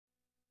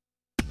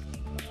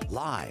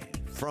Live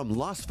from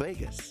Las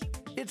Vegas,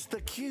 it's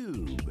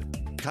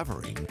theCUBE,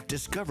 covering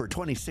Discover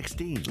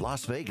 2016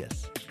 Las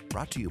Vegas.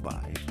 Brought to you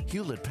by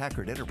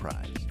Hewlett-Packard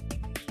Enterprise.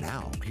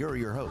 Now, here are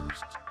your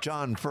hosts,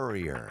 John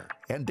Furrier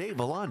and Dave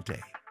Vellante.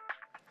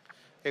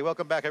 Hey,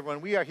 welcome back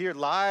everyone. We are here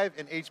live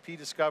in HPE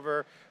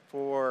Discover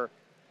for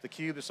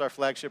theCUBE. This is our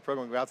flagship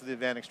program. We go out to the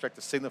event, extract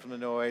the signal from the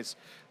noise.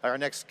 Our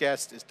next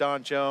guest is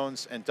Don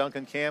Jones and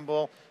Duncan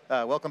Campbell.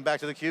 Welcome back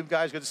to theCUBE,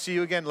 guys. Good to see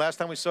you again. Last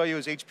time we saw you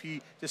was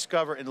HPE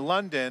Discover in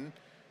London,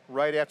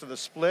 right after the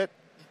split.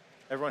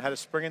 Everyone had a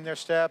spring in their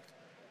step.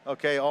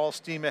 Okay, all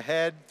steam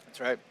ahead. That's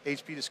right.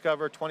 HPE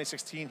Discover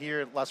 2016 here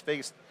in Las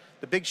Vegas,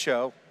 the big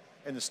show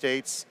in the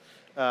States.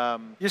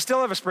 You still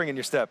have a spring in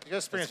your step. You got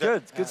a spring in your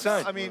step. Good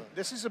sign. I mean,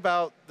 this is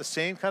about the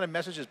same kind of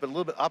messages, but a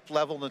little bit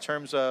up-leveled in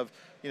terms of,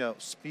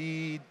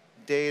 speed,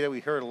 data. We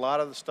heard a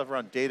lot of the stuff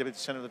around data at the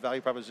center of the value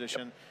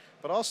proposition. Yep.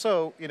 But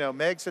also,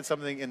 Meg said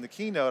something in the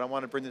keynote. I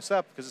want to bring this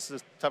up because this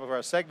is the top of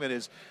our segment,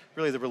 is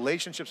really the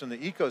relationships in the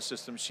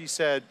ecosystem. She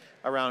said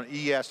around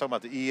ES, talking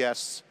about the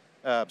ES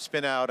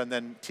spin out, and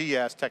then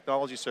TS,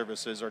 technology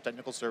services, or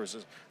technical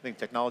services, I think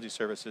technology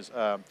services,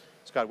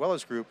 Scott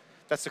Weller's group,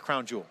 that's the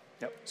crown jewel.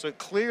 Yep. So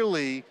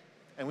clearly,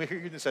 and we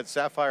hear this at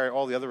Sapphire and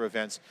all the other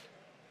events,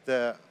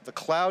 the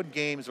cloud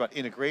game is about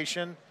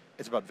integration,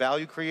 it's about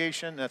value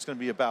creation, and that's going to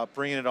be about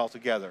bringing it all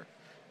together.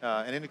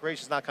 And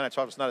integration is not kind of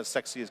talk, it's not as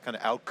sexy as kind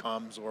of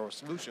outcomes or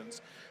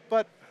solutions,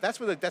 but that's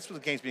where the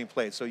game's being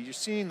played. So you're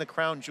seeing the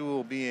crown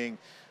jewel being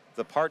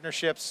the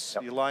partnerships,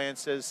 the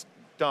alliances.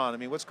 Don, I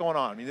mean, what's going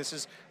on? I mean, this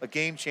is a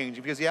game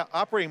changer because the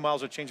operating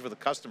models are changing for the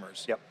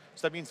customers. Yep.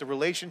 So that means the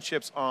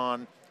relationships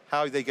on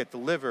how they get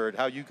delivered,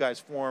 how you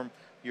guys form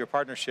your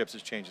partnerships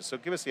is changing. So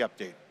give us the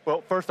update.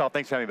 Well, first off,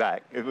 thanks for having me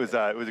back. It was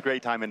a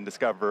great time in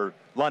Discover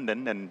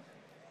London, and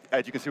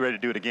as you can see, we're ready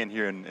to do it again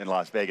here in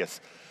Las Vegas.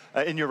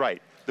 And you're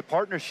right, the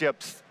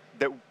partnerships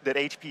that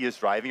HPE is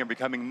driving are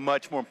becoming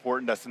much more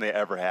important to us than they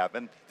ever have,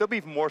 and they'll be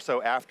even more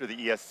so after the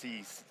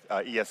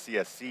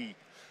ESCSC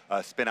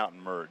spin out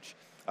and merge.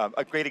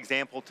 A great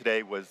example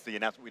today was the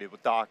announcement we did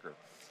with Docker.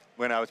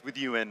 When I was with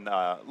you in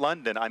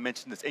London, I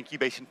mentioned this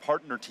incubation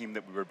partner team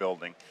that we were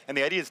building. And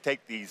the idea is to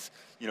take these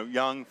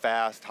young,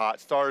 fast, hot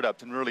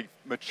startups and really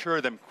mature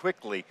them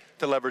quickly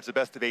to leverage the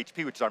best of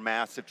HPE, which is our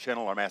massive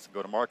channel, our massive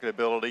go-to-market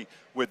ability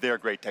with their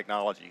great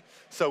technology.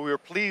 So we were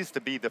pleased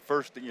to be the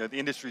first, the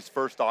industry's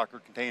first Docker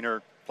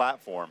container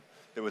platform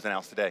that was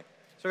announced today.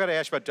 So I got to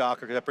ask you about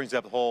Docker, because that brings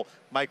up the whole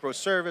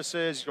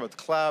microservices, you talk about the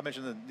cloud,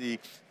 mentioned the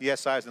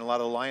SIs, and a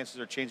lot of alliances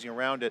are changing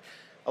around it.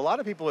 A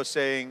lot of people are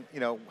saying,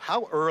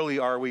 how early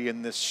are we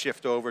in this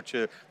shift over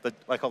to what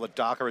I call the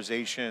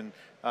Dockerization,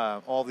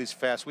 all these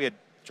fast, we had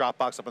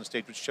Dropbox up on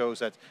stage, which shows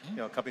that,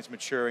 companies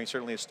maturing,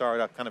 certainly a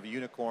startup, kind of a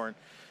unicorn.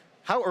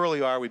 How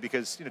early are we?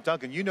 Because,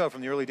 Duncan,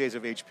 from the early days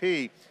of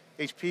HP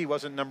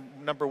wasn't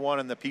number one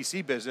in the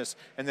PC business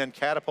and then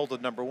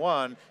catapulted number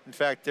one. In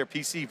fact, their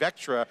PC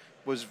Vectra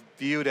was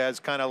viewed as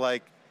kind of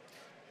like,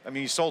 I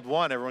mean, you sold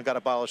one, everyone got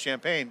a bottle of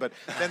champagne, but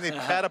then they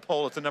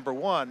catapulted to number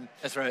one.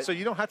 That's right. So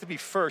you don't have to be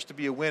first to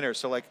be a winner.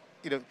 So like,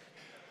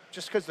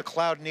 just because the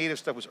cloud native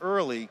stuff was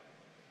early,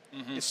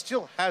 it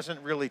still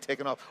hasn't really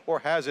taken off, or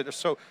has it?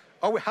 So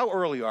how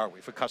early are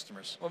we for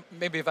customers? Well,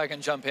 maybe if I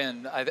can jump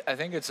in, I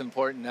think it's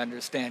important to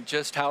understand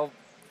just how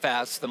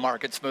fast the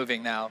market's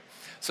moving now.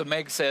 So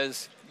Meg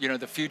says,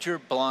 the future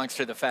belongs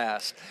to the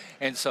fast.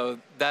 And so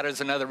that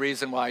is another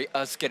reason why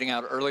us getting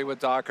out early with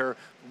Docker,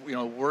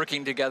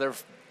 working together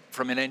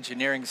from an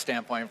engineering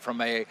standpoint,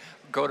 from a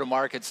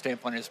go-to-market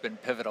standpoint, has been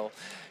pivotal.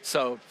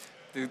 So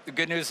the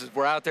good news is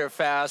we're out there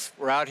fast.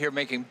 We're out here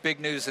making big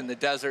news in the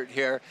desert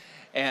here.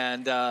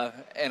 And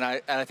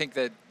I think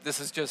that this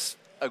is just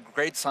a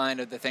great sign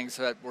of the things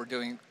that we're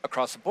doing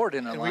across the board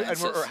in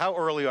alliances. And how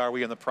early are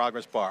we in the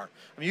progress bar?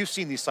 I mean, you've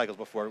seen these cycles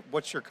before.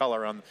 What's your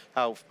color on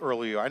how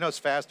early you are? I know it's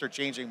faster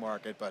changing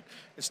market, but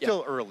it's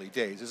still early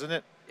days, isn't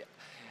it?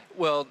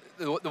 Well,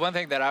 the one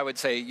thing that I would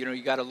say,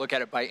 you got to look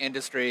at it by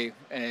industry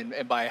and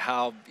by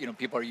how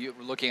people are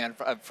looking at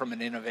it from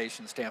an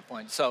innovation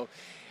standpoint. So,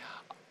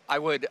 I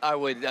would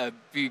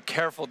be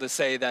careful to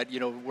say that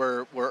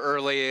we're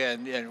early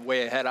and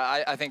way ahead.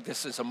 I think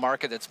this is a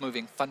market that's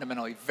moving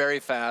fundamentally very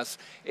fast.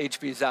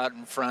 HPE's out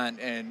in front,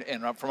 and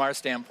from our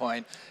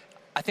standpoint,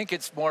 I think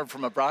it's more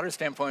from a broader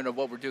standpoint of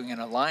what we're doing in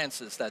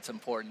alliances that's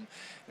important.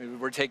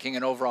 We're taking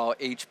an overall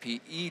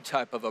HPE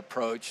type of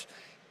approach,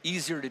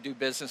 easier to do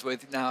business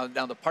with. Now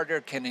the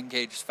partner can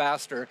engage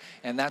faster,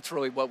 and that's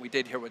really what we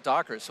did here with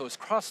Docker. So it's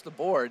across the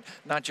board,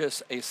 not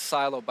just a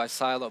silo by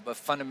silo, but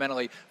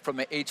fundamentally from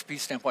an HP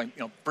standpoint,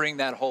 bring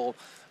that whole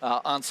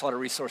onslaught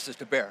of resources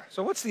to bear.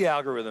 So what's the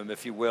algorithm,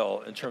 if you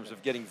will, in terms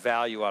of getting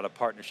value out of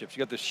partnerships? You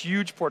got this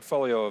huge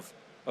portfolio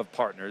of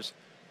partners,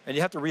 and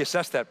you have to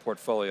reassess that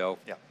portfolio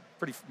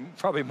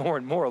probably more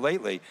and more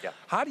lately. Yeah.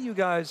 How do you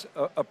guys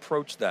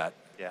approach that?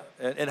 Yeah.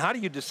 And how do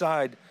you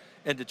decide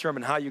and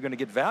determine how you're going to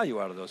get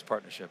value out of those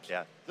partnerships?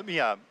 Yeah, let me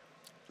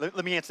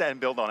answer that and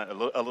build on it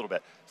a little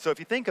bit. So if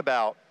you think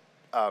about,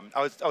 I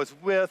was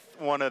with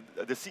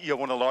the CEO of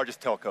one of the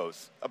largest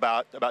telcos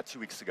about 2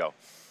 weeks ago,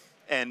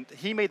 And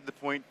he made the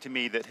point to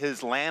me that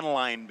his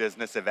landline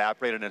business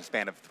evaporated in a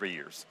span of 3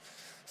 years.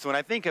 So when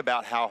I think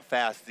about how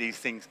fast these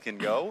things can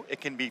go,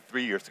 it can be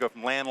 3 years to go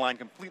from landline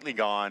completely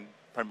gone,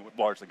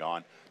 largely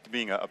gone, to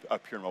being a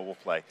pure mobile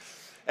play.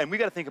 And we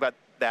got to think about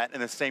that in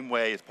the same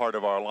way as part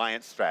of our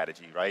alliance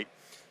strategy, right?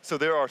 So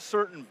there are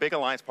certain big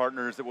alliance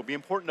partners that will be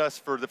important to us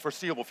for the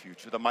foreseeable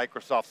future, the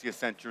Microsofts, the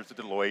Accentures, the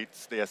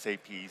Deloittes, the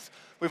SAPs.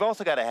 We've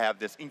also got to have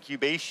this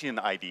incubation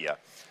idea.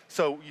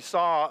 So you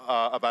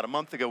saw about a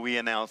month ago, we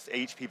announced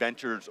HP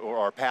Ventures, or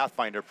our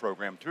Pathfinder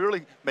program, to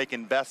really make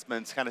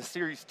investments, kind of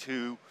Series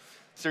 2,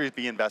 Series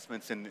B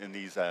investments in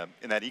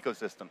that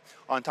ecosystem.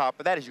 On top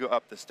of that, as you go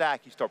up the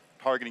stack, you start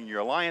targeting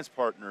your alliance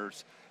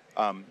partners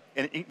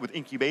with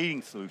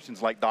incubating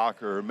solutions like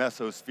Docker, or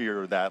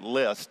Mesosphere, or that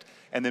list,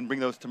 and then bring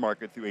those to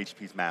market through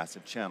HP's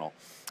massive channel.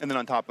 And then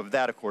on top of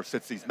that, of course,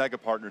 sits these mega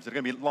partners that are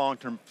going to be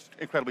long-term,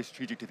 incredibly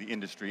strategic to the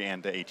industry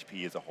and to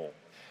HP as a whole.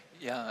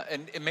 Yeah,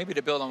 and maybe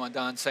to build on what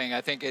Don's saying,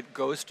 I think it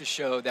goes to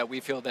show that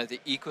we feel that the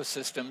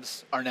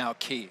ecosystems are now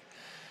key.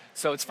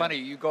 So it's funny,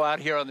 you go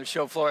out here on the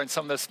show floor and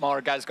some of the smaller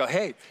guys go,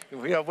 hey,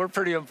 we're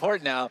pretty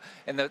important now.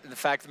 And the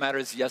fact of the matter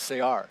is, yes, they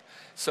are.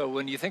 So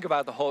when you think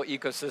about the whole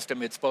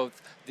ecosystem, it's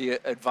both the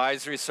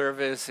advisory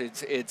service,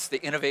 it's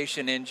the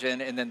innovation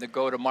engine, and then the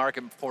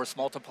go-to-market force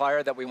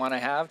multiplier that we want to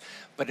have.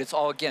 But it's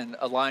all, again,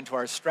 aligned to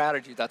our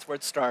strategy. That's where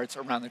it starts,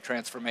 around the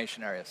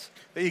transformation areas.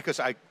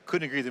 I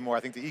couldn't agree with you more. I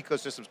think the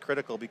ecosystem is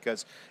critical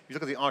because if you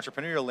look at the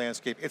entrepreneurial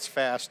landscape, it's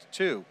fast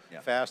too.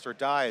 Yeah. Fast or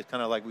die is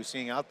kind of like we're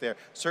seeing out there.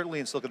 Certainly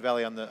in Silicon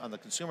Valley on the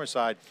consumer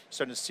side, you're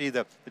starting to see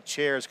the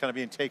chairs kind of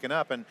being taken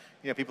up, and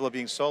people are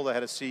being sold. I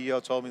had a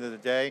CEO told me the other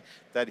day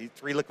that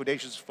 3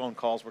 liquidations phone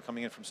calls were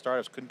coming in from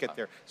startups, couldn't get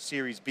their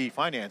Series B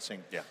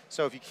financing. Yeah.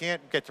 So if you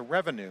can't get to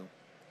revenue,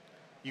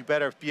 you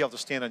better be able to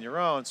stand on your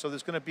own. So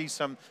there's going to be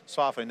some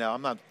softening. Now,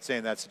 I'm not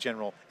saying that's a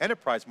general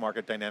enterprise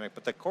market dynamic,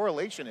 but the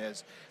correlation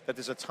is that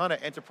there's a ton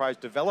of enterprise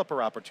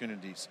developer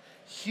opportunities,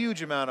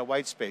 huge amount of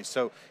white space.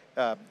 So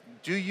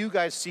do you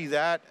guys see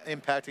that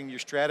impacting your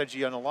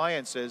strategy on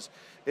alliances?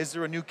 Is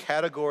there a new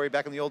category?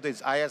 Back in the old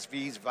days,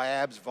 ISVs,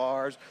 VABs,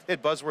 VARs, they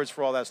had buzzwords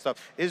for all that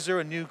stuff. Is there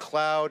a new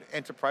cloud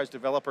enterprise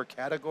developer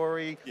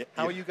category? Yeah,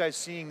 how are you guys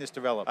seeing this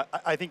develop?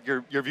 I think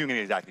you're viewing it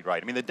exactly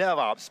right. I mean, the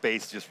DevOps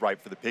space is just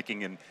ripe for the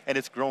picking, and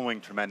it's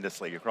growing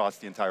tremendously across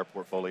the entire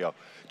portfolio.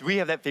 Do we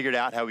have that figured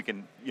out, how we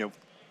can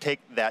take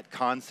that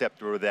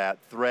concept or that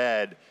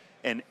thread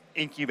and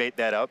incubate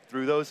that up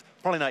through those?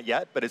 Probably not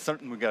yet, but it's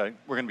something we're going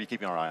to be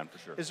keeping our eye on for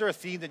sure. Is there a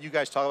theme that you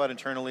guys talk about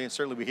internally? And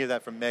certainly we hear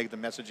that from Meg, the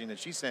messaging that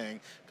she's saying,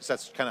 because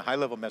that's kind of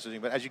high-level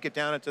messaging. But as you get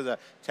down into the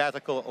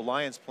tactical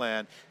alliance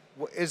plan,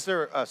 is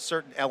there a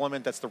certain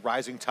element that's the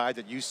rising tide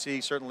that you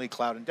see? Certainly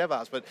cloud and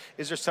DevOps, but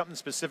is there something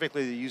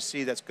specifically that you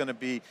see that's going to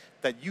be,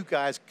 that you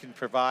guys can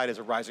provide as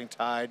a rising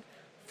tide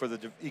for the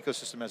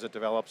ecosystem as it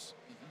develops?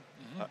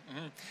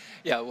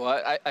 Yeah,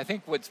 well, I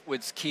think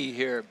what's key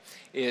here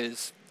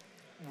is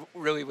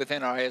really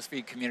within our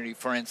ISV community,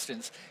 for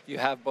instance, you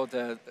have both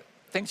the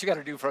things you got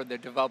to do for the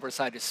developer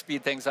side to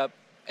speed things up,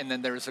 and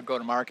then there's a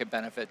go-to-market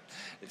benefit.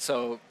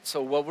 So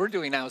what we're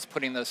doing now is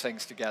putting those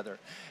things together,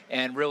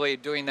 and really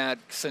doing that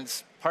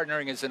since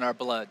partnering is in our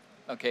blood,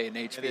 okay, in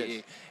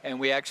HPE,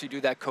 and we actually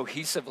do that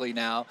cohesively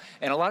now.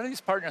 And a lot of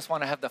these partners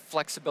want to have the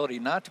flexibility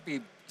not to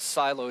be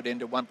siloed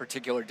into one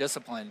particular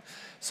discipline.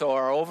 So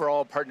our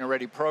overall Partner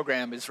Ready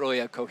program is really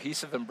a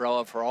cohesive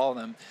umbrella for all of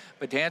them.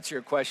 But to answer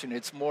your question,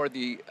 it's more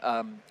the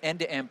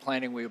end-to-end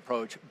planning we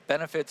approach,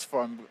 benefits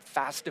from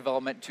fast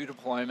development to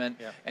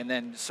deployment, and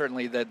then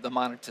certainly the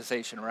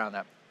monetization around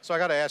that. So I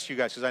got to ask you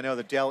guys, because I know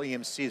the Dell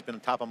EMC has been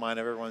on top of mind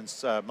of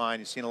everyone's mind.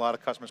 You've seen a lot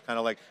of customers kind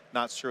of like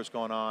not sure what's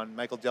going on.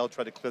 Michael Dell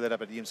tried to clear that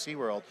up at EMC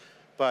World,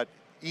 but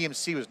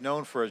EMC was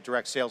known for a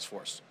direct sales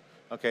force.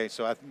 Okay,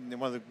 so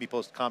one of the people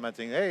is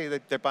commenting, hey,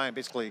 they're buying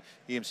basically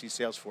EMC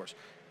Salesforce.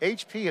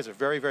 HP has a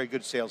very, very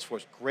good sales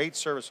force, great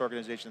service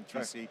organization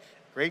in TC,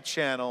 great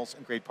channels,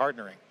 and great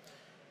partnering.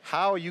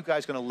 How are you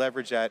guys going to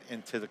leverage that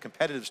into the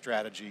competitive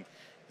strategy,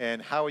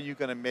 and how are you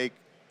going to make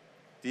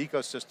the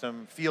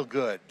ecosystem feel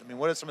good? I mean,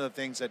 what are some of the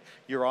things that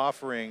you're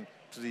offering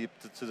to the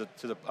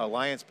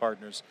alliance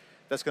partners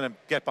that's going to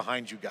get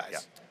behind you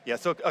guys? Yeah,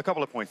 so a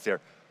couple of points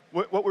there.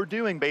 What we're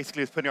doing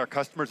basically is putting our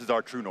customers as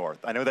our true north.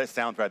 I know that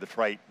sounds rather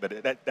trite,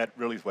 but that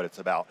really is what it's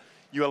about.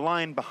 You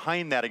align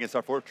behind that against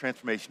our 4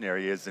 transformation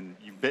areas, and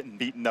you've been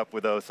beaten up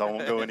with those, so I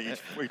won't go into each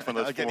one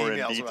of those 4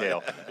 in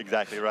detail.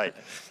 Exactly right.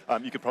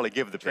 You could probably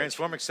give the pitch.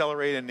 Transform,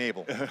 accelerate,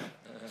 enable.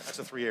 That's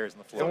the 3 areas in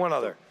the flow. And one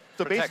other.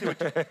 So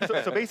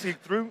basically,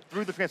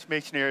 through the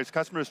transformation areas,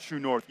 customers true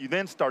north, you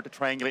then start to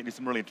triangulate into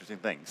some really interesting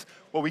things.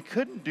 What we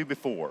couldn't do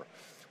before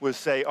was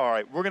say, all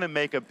right, we're going to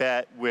make a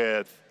bet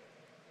with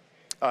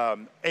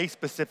a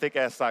specific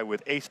SI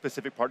with a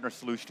specific partner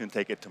solution and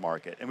take it to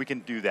market. And we can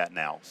do that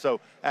now. So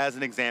as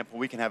an example,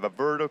 we can have a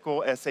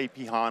vertical SAP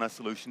HANA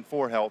solution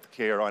for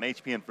healthcare on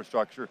HP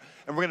infrastructure,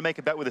 and we're going to make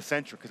a bet with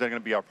Accenture because they're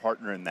going to be our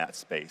partner in that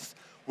space.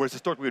 Whereas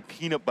historically, we would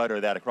peanut butter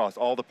that across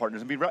all the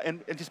partners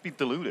and just be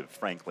dilutive,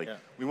 frankly. Yeah.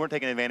 We weren't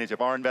taking advantage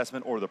of our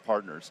investment or the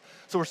partners.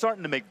 So we're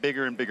starting to make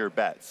bigger and bigger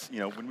bets. You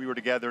know, when we were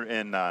together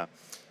in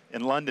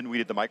London, we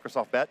did the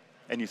Microsoft bet,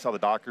 and you saw the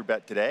Docker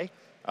bet today.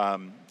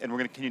 And we're going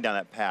to continue down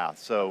that path.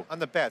 So on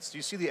the bets, do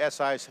you see the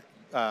SIs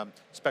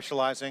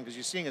specializing? Because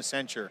you're seeing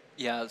Accenture.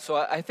 Yeah, so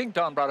I think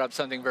Don brought up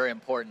something very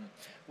important,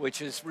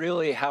 which is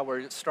really how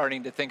we're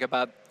starting to think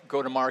about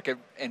go-to-market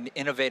and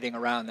innovating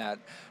around that.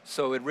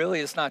 So it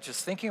really is not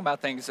just thinking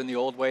about things in the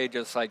old way,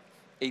 just like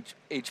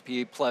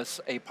HPE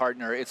plus a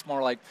partner. It's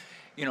more like,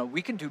 you know,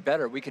 we can do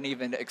better. We can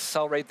even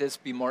accelerate this,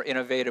 be more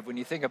innovative. When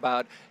you think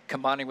about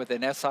combining with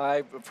an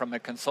SI from a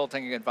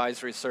consulting and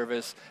advisory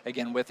service,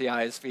 again, with the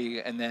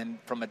ISV, and then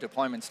from a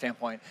deployment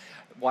standpoint,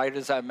 why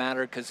does that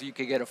matter? Because you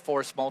could get a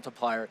force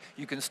multiplier.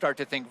 You can start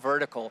to think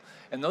vertical.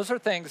 And those are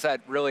things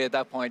that really, at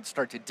that point,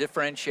 start to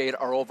differentiate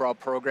our overall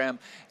program.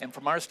 And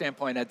from our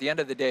standpoint, at the end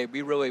of the day,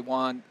 we really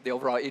want the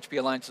overall HPE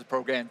Alliances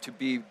program to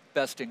be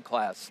best in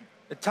class.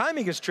 The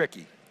timing is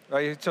tricky,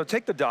 right? So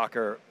take the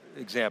Docker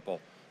example.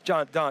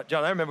 John,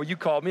 I remember you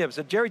called me up and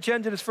said, Jerry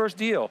Chen did his first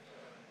deal.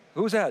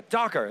 Who was that?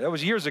 Docker. That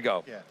was years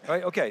ago. Yeah.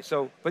 Right? Okay,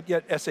 so, but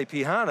yet SAP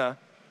HANA,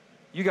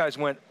 you guys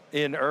went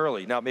in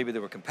early. Now, maybe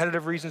there were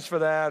competitive reasons for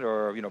that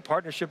or, you know,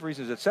 partnership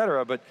reasons, et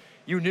cetera, but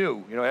you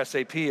knew, you know,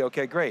 SAP,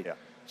 okay, great. Yeah.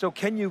 So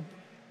can you,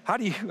 how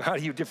do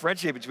you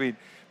differentiate between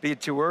being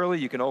too early,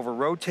 you can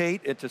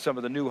over-rotate into some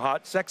of the new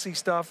hot, sexy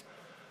stuff?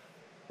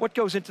 What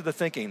goes into the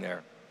thinking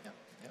there?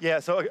 Yeah,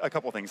 so a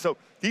couple things. So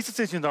these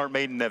decisions aren't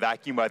made in a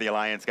vacuum by the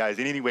Alliance guys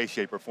in any way,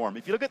 shape, or form.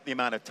 If you look at the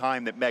amount of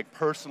time that Meg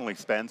personally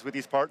spends with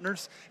these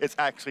partners, it's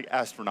actually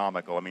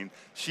astronomical. I mean,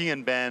 she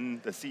and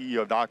Ben, the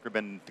CEO of Docker, have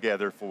been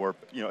together for,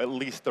 you know, at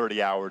least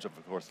 30 hours over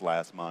the course of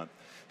last month.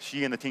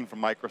 She and the team from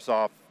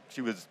Microsoft,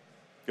 she was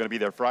going to be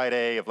there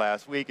Friday of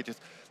last week. It just,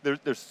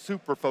 they're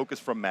super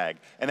focused from Meg.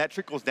 And that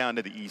trickles down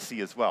to the EC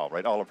as well,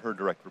 right? All of her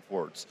direct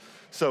reports.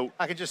 So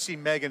I can just see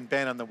Meg and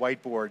Ben on the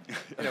whiteboard,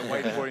 you know,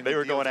 whiteboarding they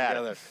were going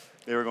together. at it.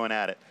 They were going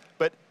at it.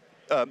 But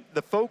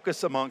the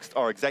focus amongst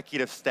our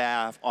executive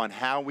staff on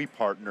how we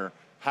partner,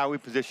 how we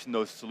position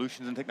those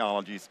solutions and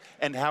technologies,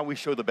 and how we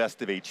show the best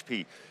of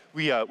HP.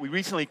 We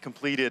recently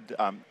completed,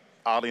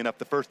 oddly enough,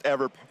 the first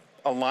ever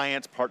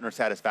Alliance Partner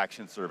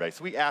Satisfaction Survey.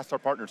 So we asked our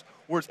partners,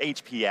 where's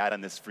HP at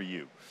on this for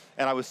you?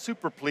 And I was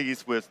super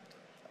pleased with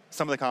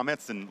some of the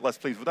comments and less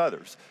pleased with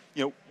others.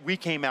 You know, we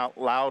came out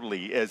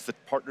loudly as the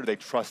partner they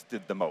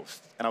trusted the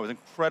most. And I was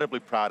incredibly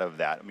proud of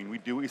that. I mean, we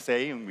do what we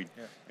say, and we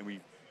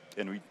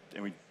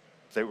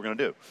say what we're going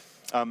to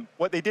do.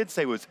 What they did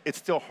say was, it's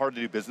still hard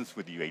to do business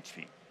with you,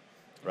 HP,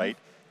 right?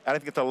 And I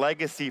think it's a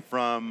legacy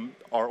from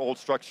our old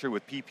structure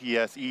with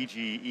PPS,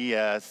 EG,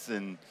 ES,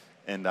 and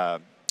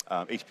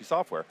HP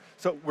software.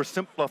 So we're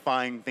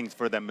simplifying things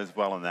for them as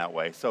well in that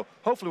way. So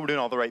hopefully we're doing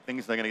all the right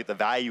things, and they're going to get the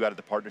value out of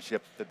the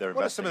partnership that they're investing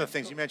in. What are some of the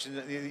things you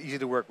mentioned easy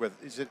to work with?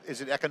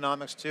 Is it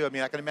economics too? I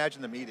mean, I can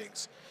imagine the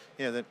meetings.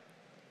 You know,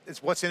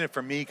 it's what's in it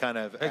for me kind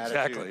of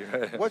exactly.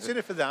 attitude. What's in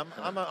it for them?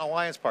 I'm an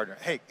alliance partner.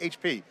 Hey,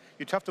 HP,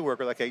 you're tough to work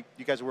with. Okay,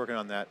 you guys are working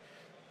on that.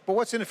 But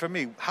what's in it for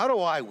me? How do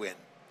I win?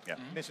 Yeah.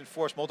 Mission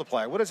force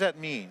multiplier. What does that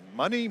mean?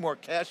 Money, more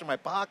cash in my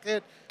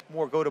pocket,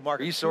 more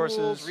go-to-market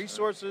resources.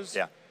 Resources.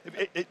 Yeah,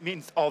 it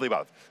means all the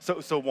above.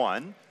 So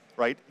one,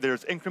 right?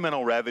 There's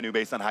incremental revenue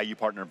based on how you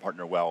partner and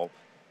partner well.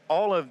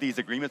 All of these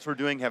agreements we're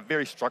doing have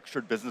very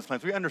structured business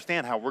plans. We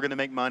understand how we're going to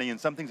make money, and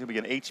some things will be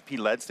an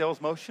HP-led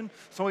sales motion,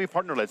 some will be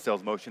partner-led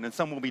sales motion, and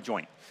some will be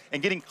joint.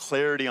 And getting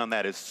clarity on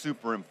that is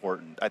super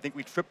important. I think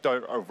we tripped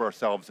over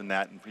ourselves in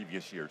that in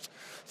previous years.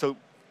 So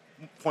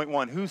point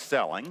one, who's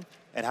selling,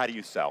 and how do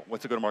you sell?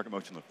 What's a go-to-market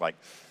motion look like?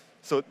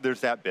 So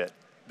there's that bit.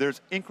 There's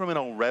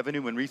incremental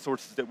revenue and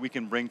resources that we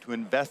can bring to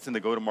invest in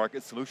the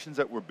go-to-market solutions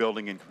that we're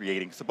building and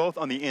creating. So both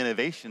on the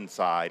innovation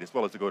side as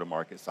well as the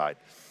go-to-market side.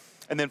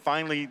 And then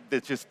finally,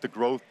 it's just the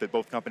growth that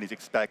both companies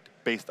expect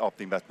based off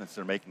the investments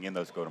they're making in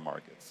those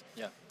go-to-markets.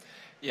 Yeah.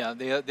 Yeah,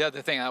 the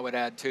other thing I would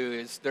add too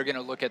is they're going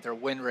to look at their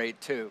win rate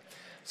too.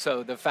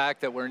 So the fact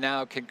that we're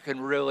now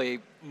can really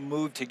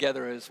move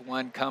together as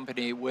one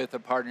company with a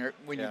partner,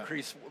 when you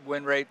increase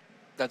win rate,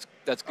 that's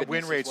good.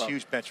 Win rate's a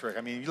huge metric.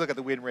 I mean, you look at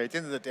the win rate, at the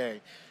end of the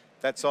day,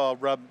 that's all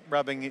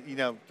rubbing, you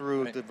know,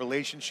 through the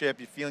relationship.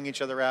 You're feeling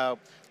each other out.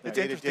 The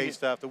day-to-day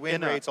stuff. The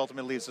win rates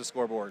ultimately is the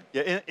scoreboard.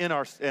 Yeah, in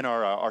our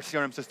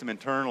CRM system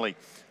internally,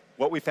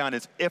 what we found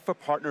is if a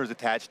partner is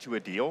attached to a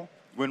deal,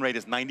 win rate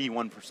is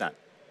 91%.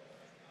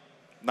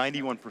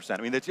 91%.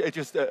 I mean, it's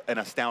just an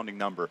astounding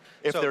number.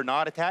 If they're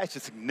not attached,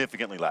 it's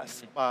significantly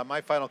less. My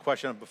final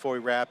question before we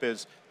wrap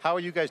is, how are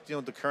you guys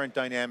dealing with the current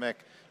dynamic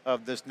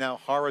of this now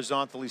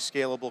horizontally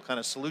scalable kind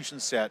of solution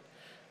set?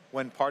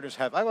 When partners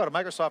have, I got a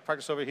Microsoft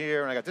practice over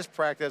here, and I got this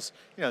practice,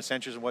 you know,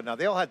 Accenture and whatnot.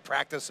 They all had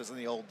practices in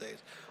the old days.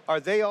 Are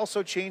they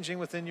also changing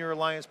within your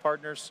alliance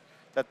partners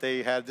that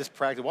they had this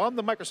practice? Well, I'm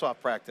the Microsoft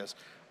practice.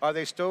 Are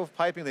they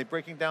stovepiping? Are they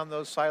breaking down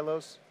those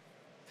silos?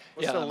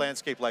 What's the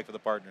landscape like for the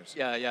partners?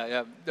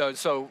 Yeah.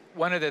 So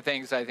one of the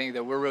things I think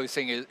that we're really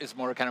seeing is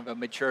more kind of a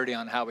maturity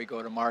on how we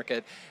go to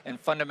market. And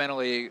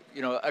fundamentally,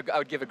 I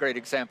would give a great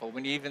example.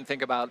 When you even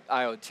think about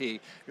IoT,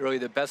 really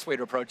the best way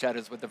to approach that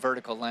is with the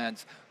vertical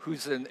lens.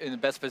 Who's in the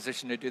best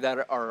position to do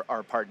that are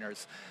our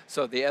partners.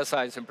 So the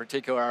SIs in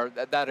particular,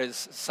 that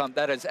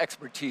is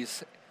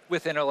expertise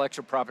with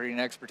intellectual property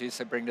and expertise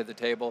they bring to the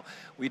table.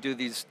 We do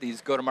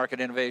these go-to-market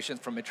innovations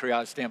from a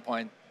triage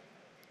standpoint.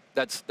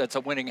 That's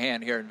a winning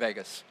hand here in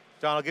Vegas.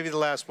 Don, I'll give you the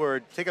last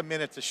word. Take a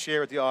minute to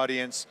share with the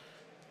audience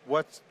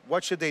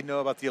what should they know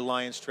about the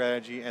alliance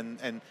strategy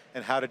and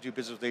how to do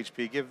business with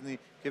HP.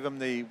 Give them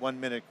the 1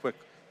 minute quick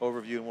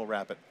overview and we'll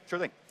wrap it. Sure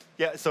thing.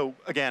 Yeah, so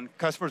again,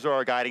 customers are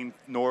our guiding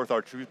north,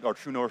 our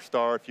true north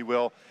star, if you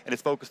will, and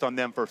it's focused on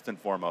them first and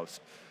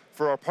foremost.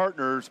 For our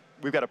partners,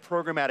 we've got a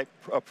programmatic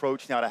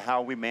approach now to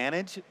how we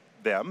manage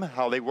them,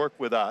 how they work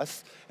with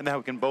us, and how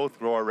we can both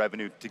grow our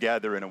revenue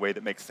together in a way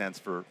that makes sense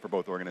for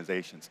both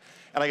organizations.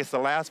 And I guess the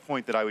last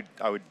point that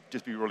I would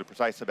just be really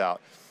precise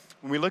about,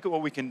 when we look at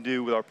what we can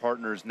do with our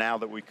partners now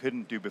that we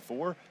couldn't do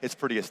before, it's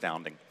pretty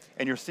astounding.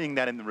 And you're seeing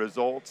that in the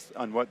results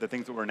on the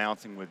things that we're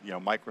announcing with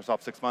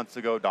Microsoft 6 months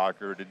ago,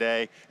 Docker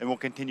today, and we'll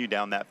continue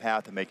down that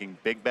path of making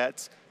big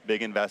bets,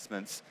 big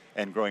investments,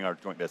 and growing our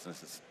joint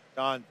businesses.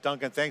 Don,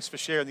 Duncan, thanks for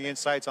sharing the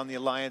insights on the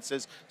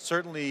alliances.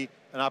 Certainly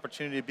an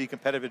opportunity to be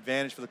competitive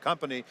advantage for the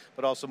company,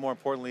 but also more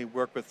importantly,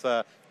 work with,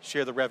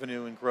 share the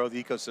revenue and grow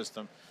the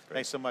ecosystem. Great.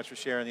 Thanks so much for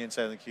sharing the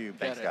insight on theCUBE.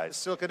 Thanks, guys.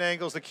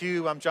 SiliconANGLE's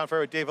theCUBE. I'm John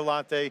Furrier with Dave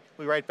Vellante.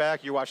 We'll be right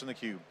back. You're watching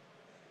theCUBE.